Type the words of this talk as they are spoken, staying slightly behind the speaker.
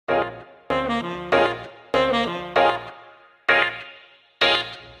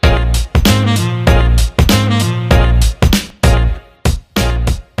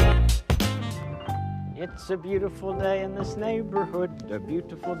It's a beautiful day in this neighborhood, a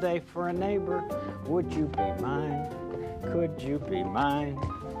beautiful day for a neighbor. Would you be mine? Could you be mine?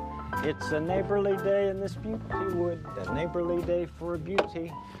 It's a neighborly day in this beauty wood, a neighborly day for a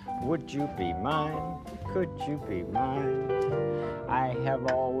beauty. Would you be mine? Could you be mine? I have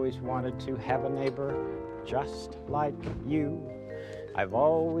always wanted to have a neighbor just like you. I've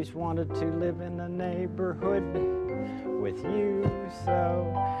always wanted to live in a neighborhood with you.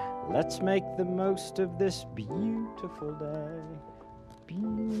 So let's make the most of this beautiful day.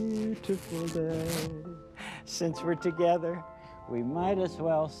 Beautiful day. Since we're together, we might as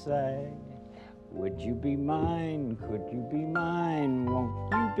well say, would you be mine? Could you be mine?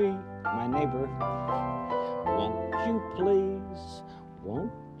 Won't you be my neighbor? Won't you please?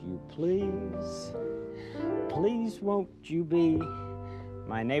 Won't you please? Please won't you be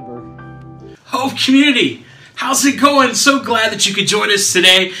my neighbor? Hope Community, how's it going? So glad that you could join us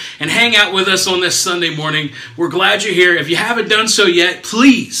today and hang out with us on this Sunday morning. We're glad you're here. If you haven't done so yet,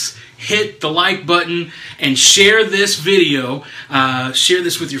 please hit the like button and share this video. Share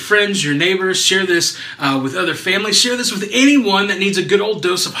this with your friends, your neighbors. Share this with other families. Share this with anyone that needs a good old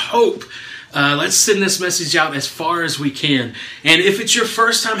dose of hope. Let's send this message out as far as we can. And if it's your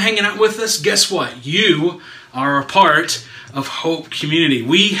first time hanging out with us, guess what? You are a part of Hope Community.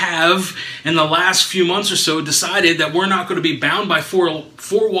 We have, in the last few months or so, decided that we're not going to be bound by four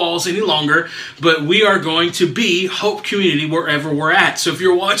walls any longer, but we are going to be Hope Community wherever we're at. So if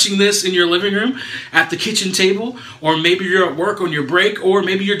you're watching this in your living room, at the kitchen table, or maybe you're at work on your break, or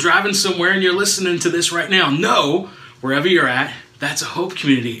maybe you're driving somewhere and you're listening to this right now, know, wherever you're at, that's a Hope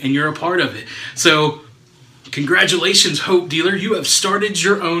Community, and you're a part of it. So congratulations, Hope Dealer. You have started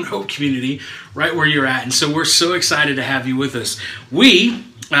your own Hope Community right where you're at. And so we're so excited to have you with us. We,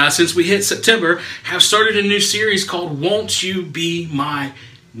 since we hit September, have started a new series called Won't You Be My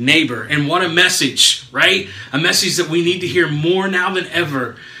Neighbor? And what a message, right? A message that we need to hear more now than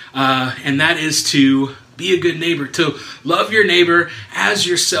ever. And that is to be a good neighbor, to love your neighbor as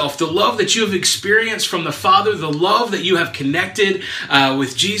yourself. The love that you have experienced from the Father, the love that you have connected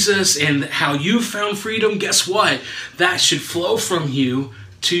with Jesus and how you found freedom, guess what? That should flow from you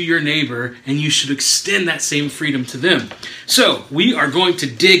to your neighbor, and you should extend that same freedom to them. So we are going to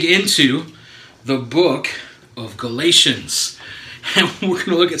dig into the book of Galatians. And we're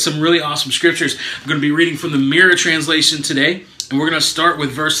going to look at some really awesome scriptures. I'm going to be reading from the Mirror translation today, and we're going to start with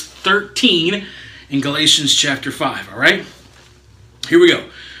verse 13 in Galatians chapter 5, all right? Here we go.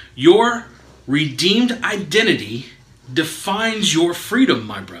 Your redeemed identity defines your freedom,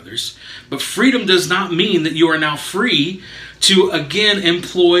 my brothers. But freedom does not mean that you are now free to again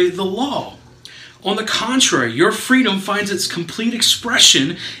employ the law. On the contrary, your freedom finds its complete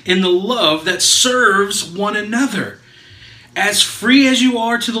expression in the love that serves one another. As free as you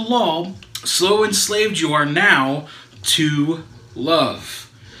are to the law, so enslaved you are now to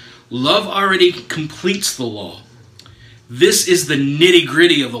love. Love already completes the law. This is the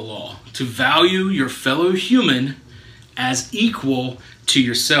nitty-gritty of the law, to value your fellow human as equal to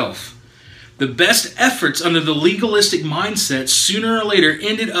yourself. The best efforts under the legalistic mindset sooner or later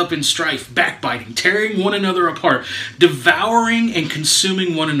ended up in strife, backbiting, tearing one another apart, devouring and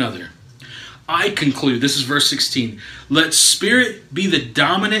consuming one another. I conclude, this is verse 16, let spirit be the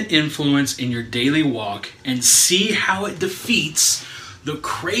dominant influence in your daily walk and see how it defeats the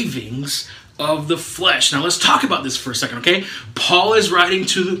cravings of the flesh. Now let's talk about this for a second, okay? Paul is writing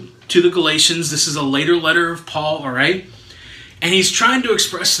to the Galatians. This is a later letter of Paul, all right? And he's trying to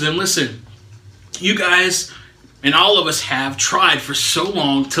express to them, listen, you guys and all of us have tried for so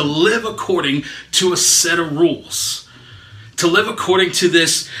long to live according to a set of rules, to live according to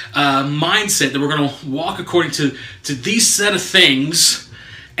this mindset that we're going to walk according to these set of things,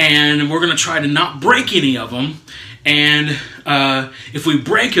 and we're going to try to not break any of them. And if we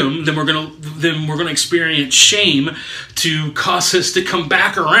break them, then we're gonna experience shame to cause us to come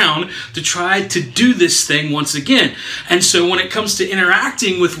back around to try to do this thing once again. And so when it comes to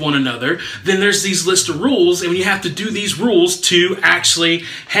interacting with one another, then there's these list of rules, and you have to do these rules to actually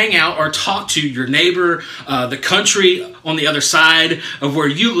hang out or talk to your neighbor, the country on the other side of where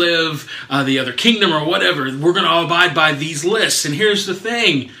you live, the other kingdom or whatever. We're gonna abide by these lists. And here's the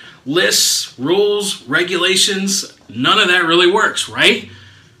thing. Lists, rules, regulations, none of that really works, right?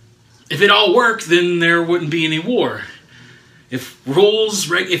 If it all worked, then there wouldn't be any war. If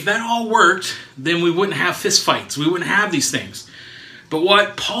that all worked, then we wouldn't have fist fights. We wouldn't have these things. But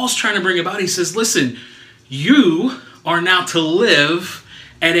what Paul's trying to bring about, he says, listen, you are now to live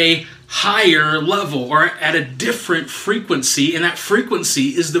at a higher level or at a different frequency, and that frequency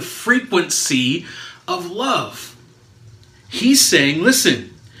is the frequency of love. He's saying, listen,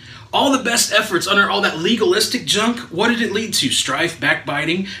 All the best efforts under all that legalistic junk, what did it lead to? Strife,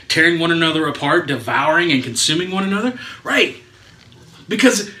 backbiting, tearing one another apart, devouring and consuming one another? Right.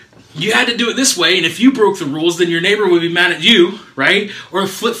 Because you had to do it this way, and if you broke the rules, then your neighbor would be mad at you, right? Or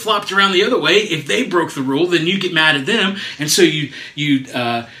flip-flopped around the other way. If they broke the rule, then you get mad at them, and so you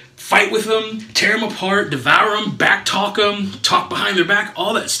fight with them, tear them apart, devour them, backtalk them, talk behind their back,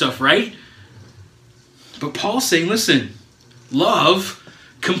 all that stuff, right? But Paul's saying, listen, love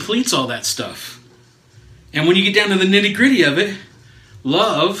completes all that stuff. And when you get down to the nitty-gritty of it,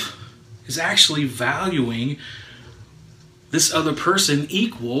 love is actually valuing this other person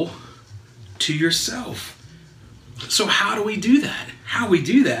equal to yourself. So how do we do that? How we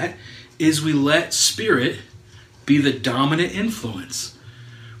do that is we let Spirit be the dominant influence.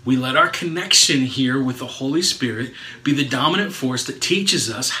 We let our connection here with the Holy Spirit be the dominant force that teaches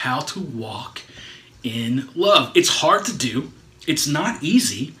us how to walk in love. It's hard to do. It's not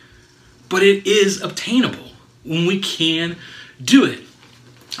easy, but it is obtainable when we can do it.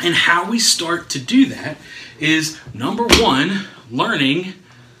 And how we start to do that is, number one, learning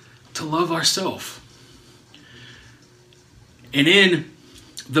to love ourselves. And in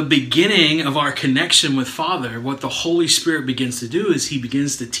the beginning of our connection with Father, what the Holy Spirit begins to do is he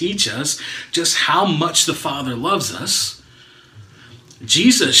begins to teach us just how much the Father loves us.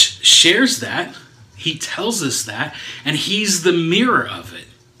 Jesus shares that. He tells us that, and he's the mirror of it.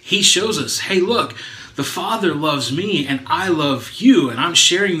 He shows us, hey, look, the Father loves me and I love you, and I'm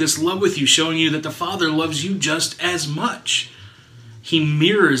sharing this love with you, showing you that the Father loves you just as much. He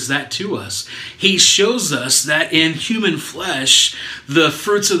mirrors that to us. He shows us that in human flesh, the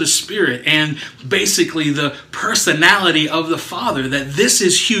fruits of the Spirit and basically the personality of the Father, that this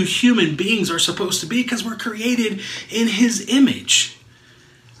is who human beings are supposed to be because we're created in his image.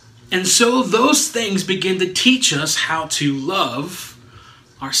 And so those things begin to teach us how to love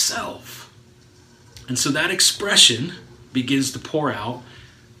ourselves. And so that expression begins to pour out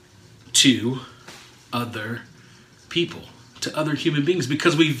to other people, to other human beings,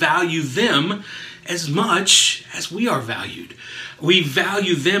 because we value them as much as we are valued. We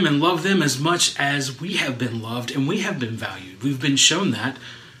value them and love them as much as we have been loved and we have been valued. We've been shown that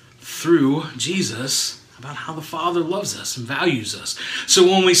through Jesus, about how the Father loves us and values us. So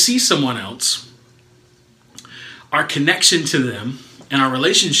when we see someone else, our connection to them and our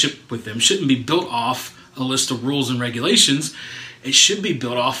relationship with them shouldn't be built off a list of rules and regulations. It should be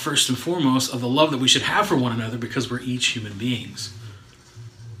built off first and foremost of the love that we should have for one another, because we're each human beings.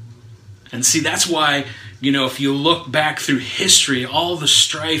 And see, that's why, if you look back through history, all the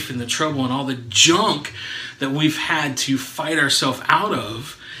strife and the trouble and all the junk that we've had to fight ourselves out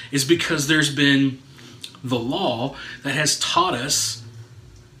of is because there's been the law that has taught us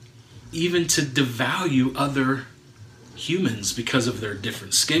even to devalue other humans because of their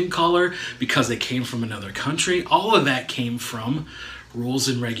different skin color, because they came from another country. All of that came from rules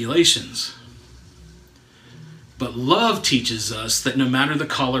and regulations. But love teaches us that no matter the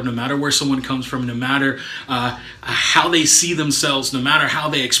color, no matter where someone comes from, no matter how they see themselves, no matter how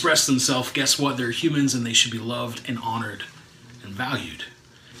they express themselves, guess what? They're humans and they should be loved and honored and valued.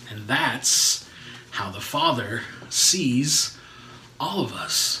 And that's how the Father sees all of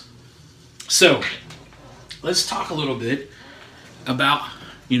us. So, let's talk a little bit about,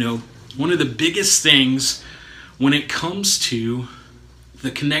 one of the biggest things when it comes to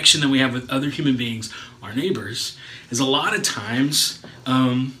the connection that we have with other human beings, our neighbors, is a lot of times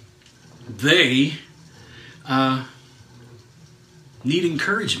they need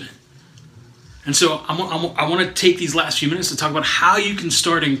encouragement. And so I want to take these last few minutes to talk about how you can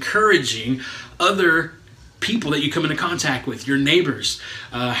start encouraging other people that you come into contact with, your neighbors.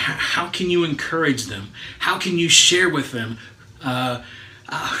 How can you encourage them? How can you share with them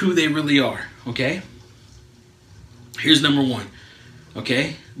who they really are? Okay? Here's number one.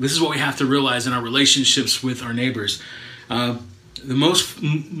 Okay? This is what we have to realize in our relationships with our neighbors. Most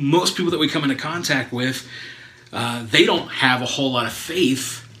people that we come into contact with, they don't have a whole lot of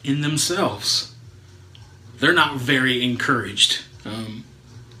faith in themselves. They're not very encouraged.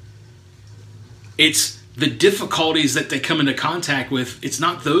 It's the difficulties that they come into contact with. It's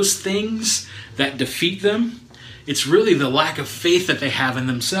not those things that defeat them. It's really the lack of faith that they have in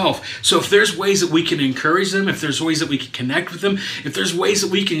themselves. So if there's ways that we can encourage them, if there's ways that we can connect with them, if there's ways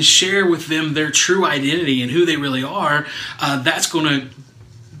that we can share with them their true identity and who they really are, that's going to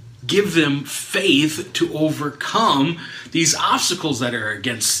give them faith to overcome these obstacles that they're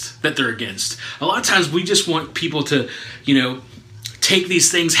against. A lot of times we just want people to, take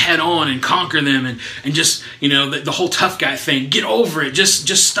these things head on and conquer them and just, the whole tough guy thing. Get over it.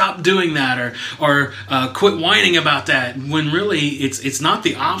 Just stop doing that or quit whining about that. When really it's not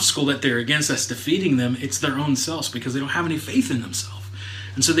the obstacle that they're against that's defeating them. It's their own selves because they don't have any faith in themselves.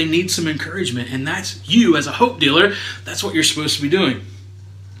 And so they need some encouragement. And that's you as a hope dealer. That's what you're supposed to be doing.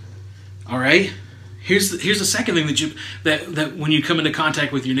 All right? Here's the second thing that when you come into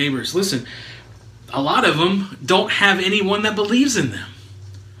contact with your neighbors. Listen, a lot of them don't have anyone that believes in them.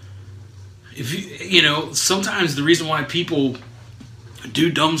 Sometimes the reason why people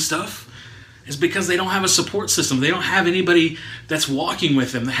do dumb stuff is because they don't have a support system. They don't have anybody that's walking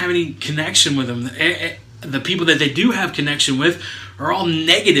with them. They have any connection with them. The people that they do have connection with are all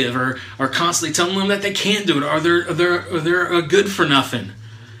negative or are constantly telling them that they can't do it or they're good for nothing.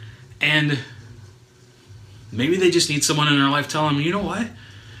 And maybe they just need someone in their life telling them, you know what?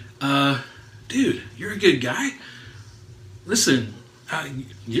 Dude, you're a good guy. Listen,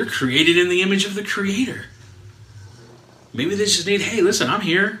 you're created in the image of the Creator. Maybe they just need, hey, listen, I'm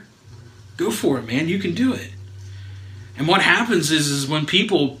here. Go for it, man. You can do it. And what happens is when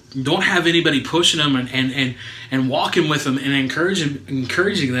people don't have anybody pushing them and walking with them and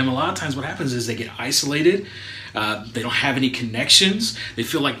encouraging them, a lot of times what happens is they get isolated. They don't have any connections. They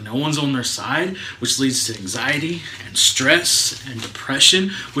feel like no one's on their side, which leads to anxiety and stress and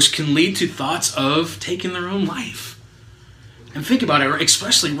depression, which can lead to thoughts of taking their own life. And think about it,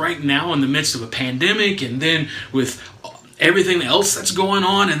 especially right now in the midst of a pandemic and then with everything else that's going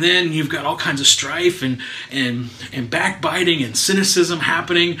on, and then you've got all kinds of strife and backbiting and cynicism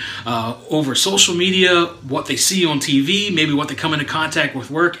happening over social media, what they see on TV, maybe what they come into contact with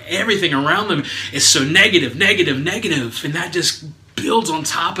work. Everything around them is so negative, and that just builds on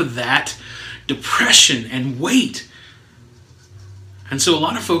top of that depression and weight. And so a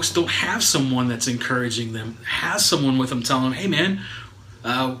lot of folks don't have someone that's encouraging them, has someone with them telling them, hey man,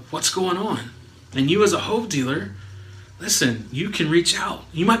 what's going on? And you as a hope dealer, listen, you can reach out.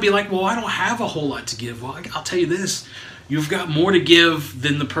 You might be like, well, I don't have a whole lot to give. Well, I'll tell you this. You've got more to give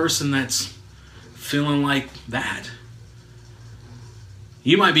than the person that's feeling like that.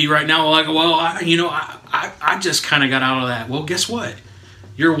 You might be right now like, well, I just kind of got out of that. Well, guess what?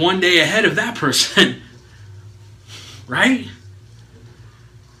 You're one day ahead of that person. Right?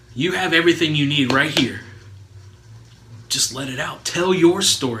 You have everything you need right here. Just let it out. Tell your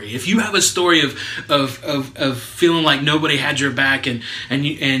story. If you have a story of feeling like nobody had your back and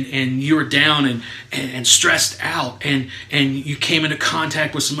you were down and stressed out and you came into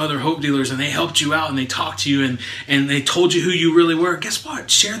contact with some other hope dealers and they helped you out and they talked to you and they told you who you really were, guess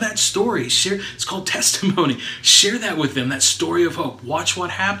what? Share that story. It's called testimony. Share that with them, that story of hope. Watch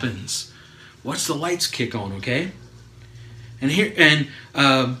what happens. Watch the lights kick on, okay?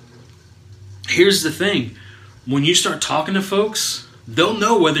 Here's the thing. When you start talking to folks, they'll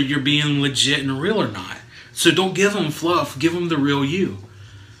know whether you're being legit and real or not. So don't give them fluff. Give them the real you.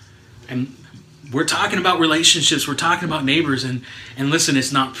 And we're talking about relationships. We're talking about neighbors. And listen,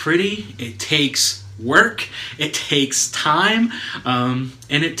 it's not pretty. It takes work. It takes time. And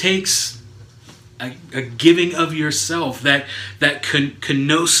it takes a giving of yourself. That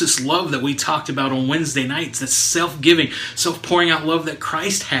kenosis love that we talked about on Wednesday nights. That self-giving, self-pouring out love that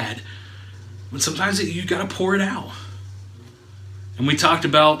Christ had. But sometimes you got to pour it out. And we talked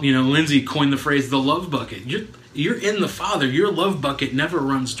about, Lindsay coined the phrase, the love bucket. You're in the Father. Your love bucket never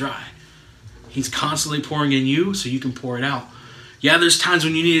runs dry. He's constantly pouring in you so you can pour it out. Yeah, there's times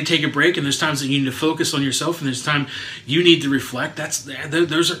when you need to take a break, and there's times that you need to focus on yourself, and there's time you need to reflect.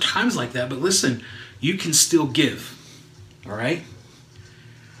 Those are times like that. But listen, you can still give. All right?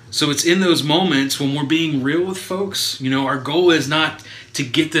 So it's in those moments when we're being real with folks. Our goal is not to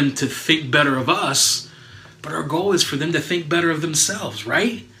get them to think better of us, but our goal is for them to think better of themselves,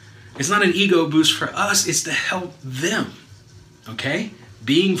 right? It's not an ego boost for us. It's to help them, okay?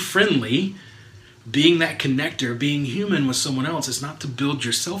 Being friendly, being that connector, being human with someone else, is not to build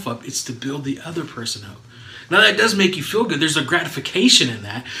yourself up. It's to build the other person up. Now, that does make you feel good. There's a gratification in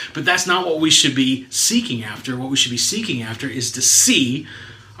that, but that's not what we should be seeking after. What we should be seeking after is to see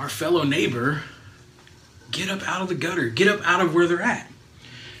our fellow neighbor get up out of the gutter, get up out of where they're at.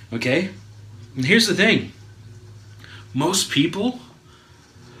 Okay? And here's the thing. Most people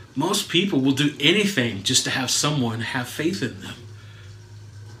will do anything just to have someone have faith in them.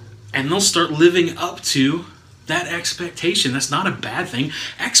 And they'll start living up to that expectation. That's not a bad thing.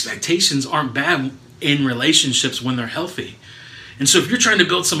 Expectations aren't bad in relationships when they're healthy. And so if you're trying to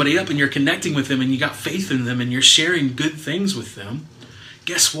build somebody up and you're connecting with them and you got faith in them and you're sharing good things with them,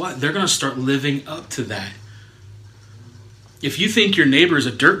 guess what? They're going to start living up to that. If you think your neighbor is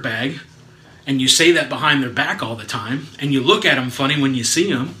a dirtbag and you say that behind their back all the time, and you look at them funny when you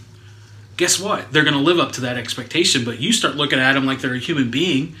see them, guess what? They're going to live up to that expectation, but you start looking at them like they're a human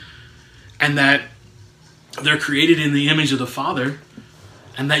being and that they're created in the image of the Father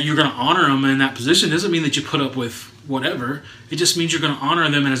and that you're going to honor them in that position. It doesn't mean that you put up with whatever. It just means you're going to honor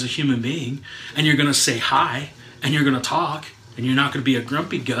them as a human being, and you're going to say hi, and you're going to talk, and you're not going to be a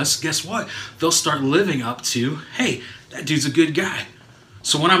grumpy Gus. Guess what? They'll start living up to, hey, that dude's a good guy.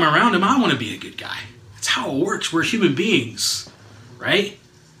 So when I'm around him, I want to be a good guy. That's how it works. We're human beings, right?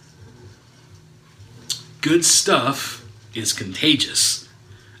 Good stuff is contagious.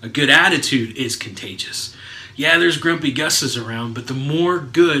 A good attitude is contagious. Yeah, there's grumpy Gus's around, but the more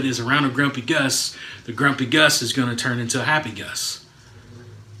good is around a grumpy Gus, the grumpy Gus is going to turn into a happy Gus.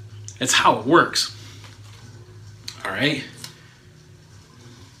 That's how it works. All right?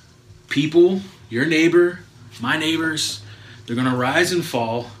 People, your neighbor, my neighbors, they're going to rise and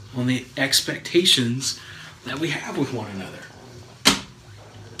fall on the expectations that we have with one another.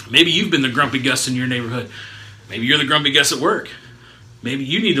 Maybe you've been the grumpy Gus in your neighborhood. Maybe you're the grumpy Gus at work. Maybe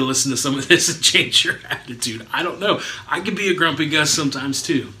you need to listen to some of this and change your attitude. I don't know. I can be a grumpy Gus sometimes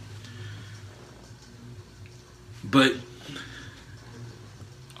too. But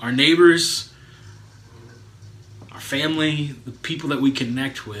our neighbors, our family, the people that we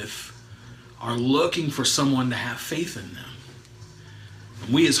connect with are looking for someone to have faith in them.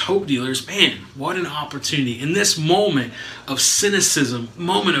 And we as hope dealers, man, what an opportunity. In this moment of cynicism,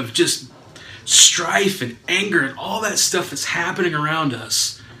 moment of just strife and anger and all that stuff that's happening around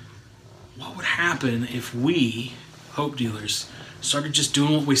us, what would happen if we, hope dealers, started just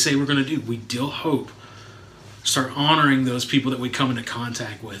doing what we say we're going to do? We deal hope. Start honoring those people that we come into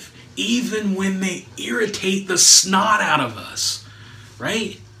contact with, even when they irritate the snot out of us,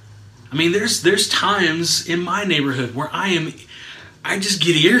 right? I mean, there's times in my neighborhood where I just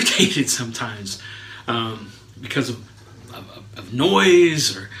get irritated sometimes because of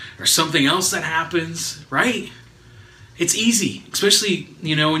noise or something else that happens, right? It's easy, especially,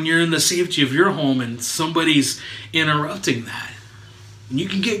 when you're in the safety of your home and somebody's interrupting that. And you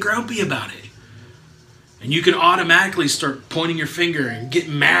can get grumpy about it. And you can automatically start pointing your finger and get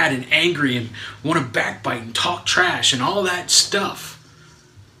mad and angry and want to backbite and talk trash and all that stuff.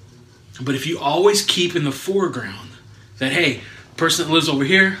 But if you always keep in the foreground that, hey, the person that lives over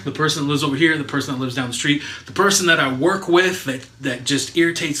here, the person that lives over here, the person that lives down the street, the person that I work with that just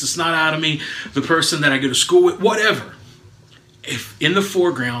irritates the snot out of me, the person that I go to school with, whatever. If in the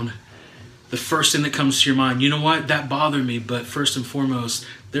foreground, the first thing that comes to your mind, you know what, that bothered me, but first and foremost,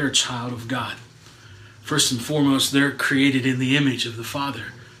 they're a child of God. First and foremost, they're created in the image of the Father.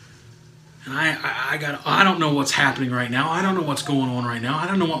 And I don't know what's happening right now. I don't know what's going on right now. I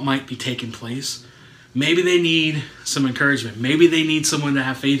don't know what might be taking place. Maybe they need some encouragement. Maybe they need someone to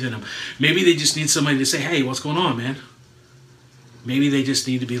have faith in them. Maybe they just need somebody to say, hey, what's going on, man? Maybe they just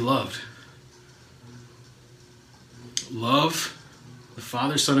need to be loved. Love the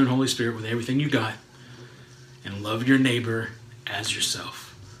Father, Son, and Holy Spirit with everything you got. And love your neighbor as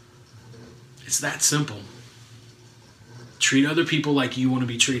yourself. It's that simple. Treat other people like you want to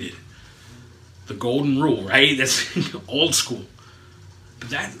be treated. The golden rule, right? That's old school.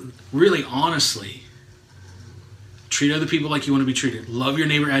 But that really, honestly, treat other people like you want to be treated. Love your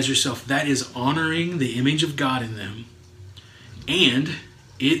neighbor as yourself. That is honoring the image of God in them. And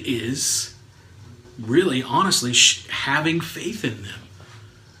it is really, honestly, having faith in them.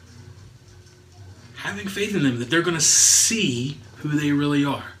 Having faith in them that they're going to see who they really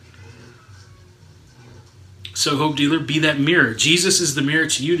are. So, Hope Dealer, be that mirror. Jesus is the mirror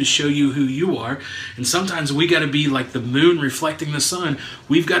to you to show you who you are. And sometimes we got to be like the moon reflecting the sun.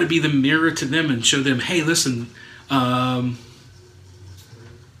 We've got to be the mirror to them and show them, hey, listen,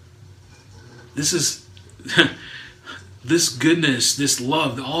 this is this goodness, this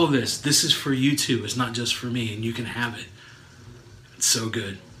love, all of this is for you too. It's not just for me, and you can have it. It's so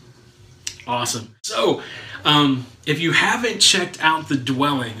good. Awesome. So, if you haven't checked out The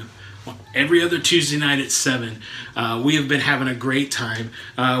Dwelling, every other Tuesday night at 7, we have been having a great time.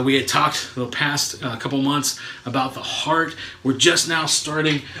 We had talked the past couple months about the heart. We're just now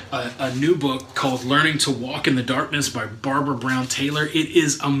starting a new book called Learning to Walk in the Darkness by Barbara Brown Taylor. It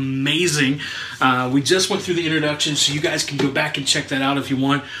is amazing. We just went through the introduction, so you guys can go back and check that out if you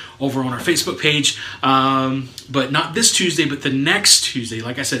want over on our Facebook page. But not this Tuesday, but the next Tuesday.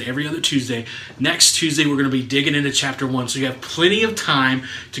 Like I said, every other Tuesday. Next Tuesday, we're going to be digging into chapter 1. So you have plenty of time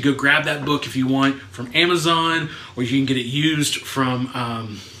to go grab that book if you want from Amazon, or you can get it used from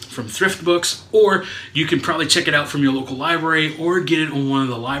Thrift Books, or you can probably check it out from your local library or get it on one of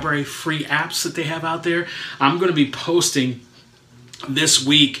the library free apps that they have out there. I'm going to be posting this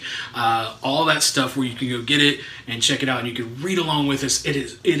week, all that stuff where you can go get it and check it out, and you can read along with us. It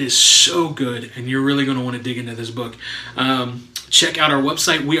is so good, and you're really going to want to dig into this book. Check out our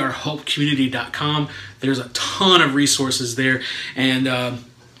website, wearehopecommunity.com. There's a ton of resources there, and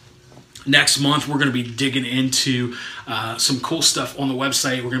next month we're going to be digging into some cool stuff on the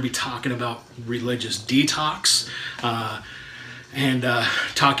website. We're going to be talking about religious detox, and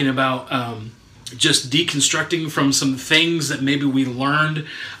talking about just deconstructing from some things that maybe we learned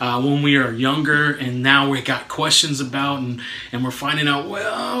when we were younger, and now we got questions about, and we're finding out,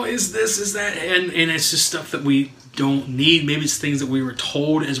 well, is that, and it's just stuff that we don't need. Maybe it's things that we were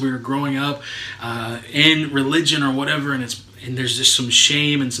told as we were growing up in religion or whatever, and there's just some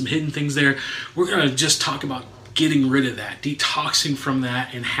shame and some hidden things there. We're going to just talk about getting rid of that, detoxing from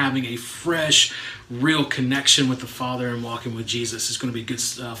that, and having a fresh, real connection with the Father and walking with Jesus. It's going to be good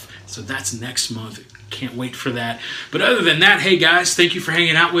stuff. So that's next month. Can't wait for that. But other than that, hey guys, thank you for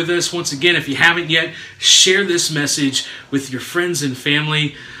hanging out with us. Once again, if you haven't yet, share this message with your friends and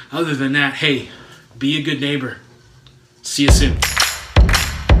family. Other than that, hey, be a good neighbor. See you soon.